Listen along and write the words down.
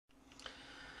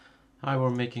Hi,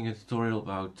 we're making a tutorial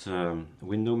about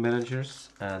window managers,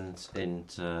 and in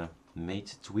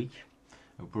Mate Tweak,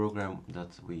 a program that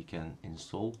we can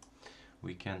install,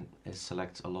 we can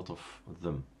select a lot of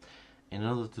them. In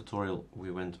another tutorial we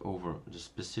went over the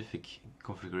specific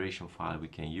configuration file we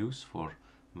can use for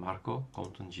Marco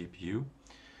Content GPU,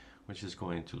 which is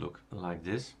going to look like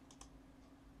this.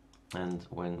 And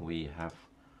when we have,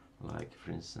 like for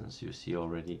instance, you see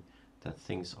already that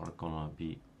things are gonna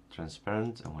be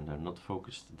transparent, and when they're not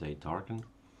focused they darken.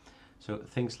 So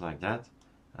things like that,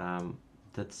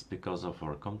 that's because of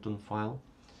our content file.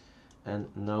 And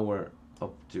now we're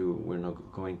now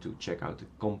going to check out the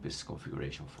compiz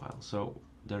configuration file. So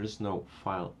there is no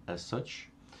file as such,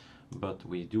 but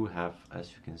we do have,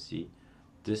 as you can see,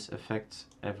 this effect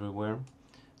everywhere.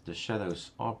 The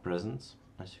shadows are present,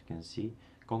 as you can see.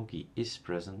 Conky is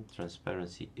present,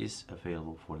 transparency is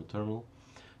available for the terminal.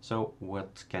 So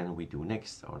what can we do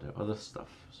next? Are there other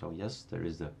stuff? So yes, there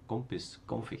is the compiz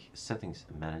config settings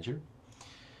manager.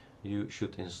 You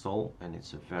should install, and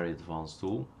it's a very advanced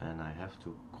tool, and I have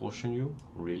to caution you,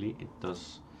 really,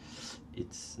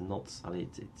 it's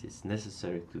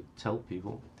necessary to tell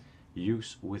people,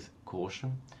 use with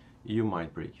caution. You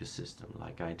might break your system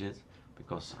like I did,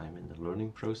 because I'm in the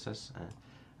learning process,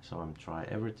 so I'm trying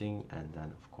everything, and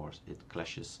then of course it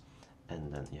clashes,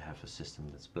 and then you have a system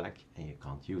that's black and you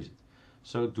can't use it.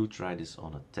 So do try this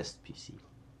on a test PC,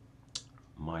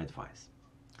 my advice.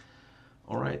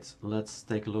 Alright, let's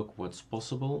take a look what's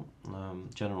possible.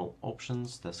 General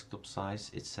options, desktop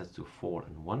size, it's set to 4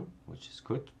 and 1, which is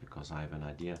good because I have an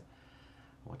idea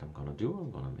what I'm gonna do.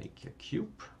 I'm gonna make a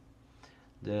cube.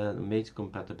 The mate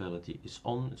compatibility is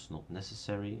on, it's not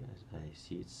necessary. As I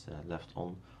see, it's left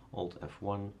on. Alt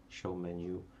F1, show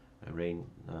menu,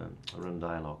 run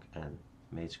dialog, and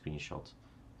mate screenshot,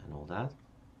 and all that.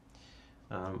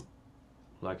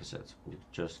 Like I said, you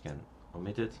just can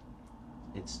omit it.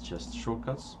 It's just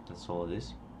shortcuts, that's all it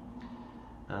is.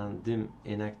 And dim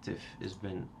inactive has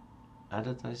been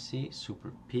added, I see,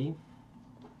 super P,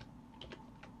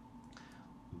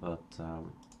 but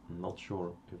I'm not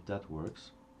sure if that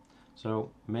works.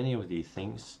 So many of these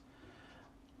things,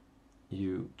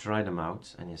 you try them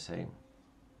out and you say,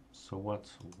 so what,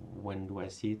 when do I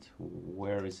see it,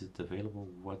 where is it available,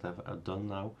 what have I done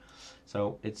now?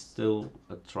 So it's still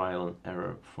a trial and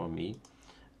error for me,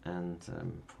 and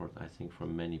I think for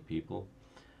many people.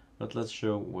 But let's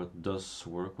show what does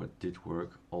work, what did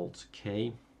work. Alt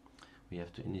K, we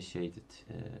have to initiate it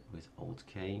with Alt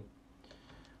K,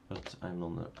 but I'm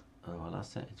on the voila,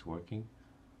 it's working.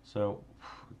 So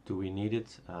do we need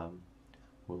it?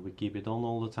 Will we keep it on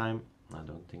all the time? I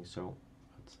don't think so,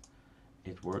 but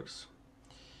it works.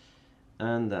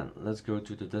 And then let's go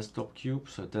to the desktop cube.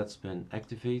 So that's been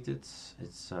activated,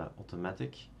 it's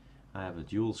automatic. I have a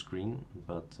dual screen,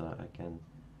 but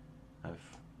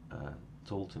I've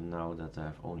told him now that I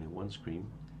have only one screen,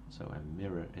 so I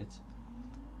mirror it.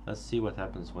 Let's see what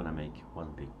happens when I make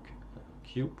one big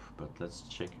cube, but let's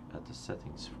check at the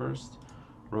settings first.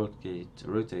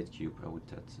 Rotate cube, I would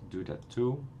do that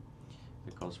too,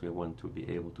 because we want to be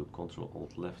able to control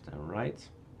alt left and right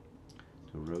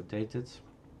to rotate it.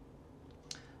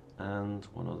 And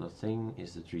one other thing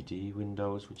is the 3D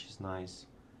windows, which is nice,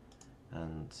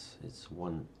 and it's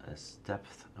one as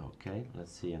depth. Okay,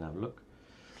 let's see and have a look.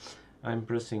 I'm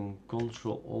pressing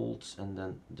Ctrl Alt and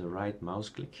then the right mouse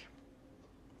click,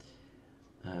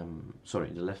 sorry,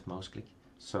 the left mouse click.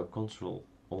 So Ctrl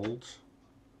Alt,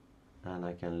 and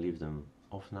I can leave them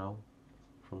off now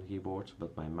from the keyboard,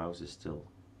 but my mouse is still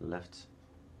left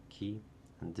key.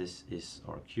 And this is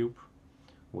our cube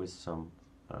with some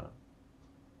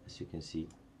as you can see,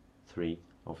 3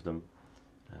 of them.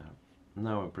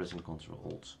 Now I'm pressing Ctrl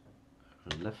Alt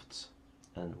left,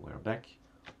 and we're back.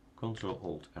 Ctrl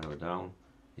Alt arrow down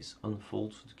is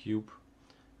unfold the cube,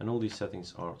 and all these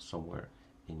settings are somewhere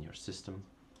in your system.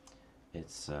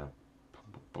 It's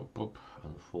unfold,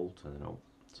 I don't know,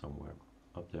 somewhere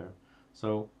up there.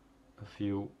 So a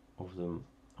few of them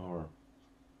are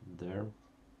there.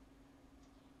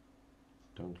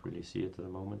 Don't really see it at the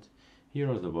moment.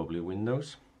 Here are the wobbly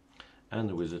windows, and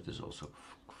the wizard is also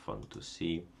fun to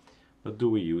see, but do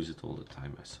we use it all the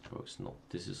time? I suppose not.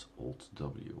 This is Alt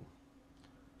W.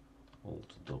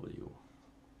 Alt W.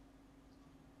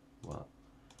 Wow.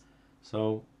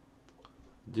 So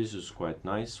this is quite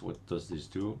nice. What does this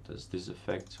do? Does this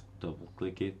effect? Double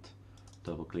click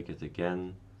it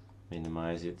again,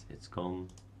 minimize it, it's gone.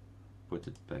 Put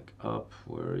it back up.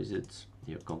 Where is it?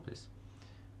 Here, compiz.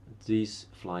 These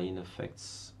fly-in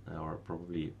effects are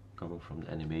probably coming from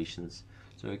the animations,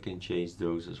 so you can change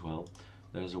those as well.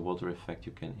 There's a water effect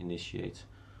you can initiate.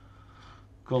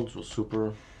 Control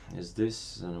Super, is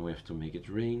this, and we have to make it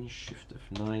rain. Shift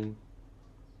F9.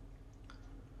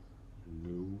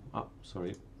 No,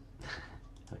 sorry.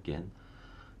 Again,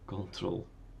 Control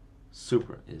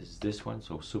Super is this one,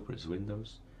 so Super is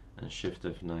Windows, and Shift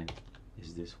F9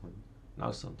 is this one.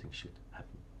 Now something should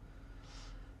happen.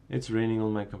 It's raining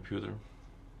on my computer.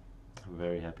 I'm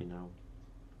very happy now.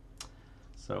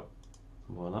 So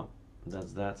voila,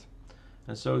 that's that.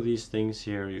 And so these things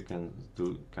here, you can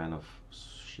do kind of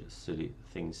silly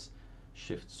things.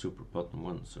 Shift Super button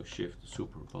 1, so Shift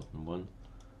Super button 1.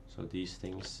 So these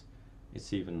things,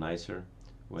 it's even nicer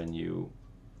when you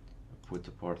put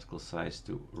the particle size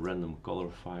to random color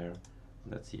fire.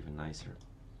 That's even nicer.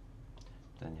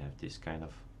 Then you have these kind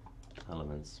of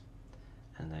elements,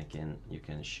 and again you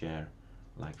can share,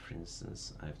 like for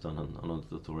instance I've done another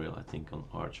tutorial, I think on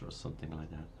Arch or something like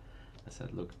that. I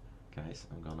said, look guys,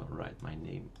 I'm gonna write my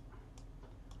name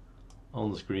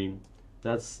on the screen.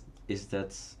 Is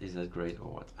that great or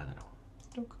what? I don't know.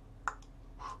 Look.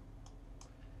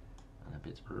 And a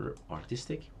bit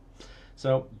artistic.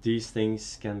 So these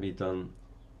things can be done.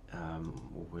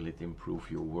 Will it improve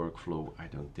your workflow? I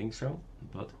don't think so,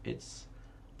 but it's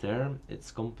there,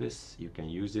 it's compiz, you can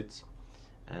use it,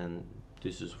 and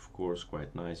this is of course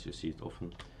quite nice. You see it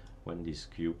often when this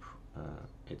cube,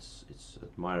 it's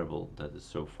admirable that it's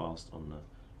so fast on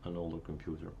an older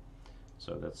computer.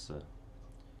 So that's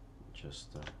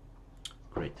just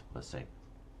great, let's say.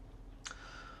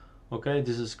 Okay,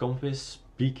 this is compiz.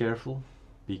 Be careful,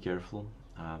 be careful.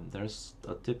 There's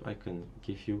a tip I can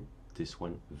give you, this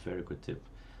one, very good tip.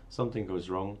 Something goes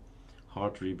wrong,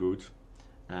 hard reboot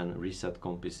and reset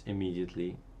compiz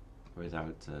immediately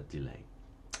without delay.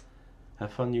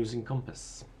 Have fun using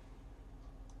compiz.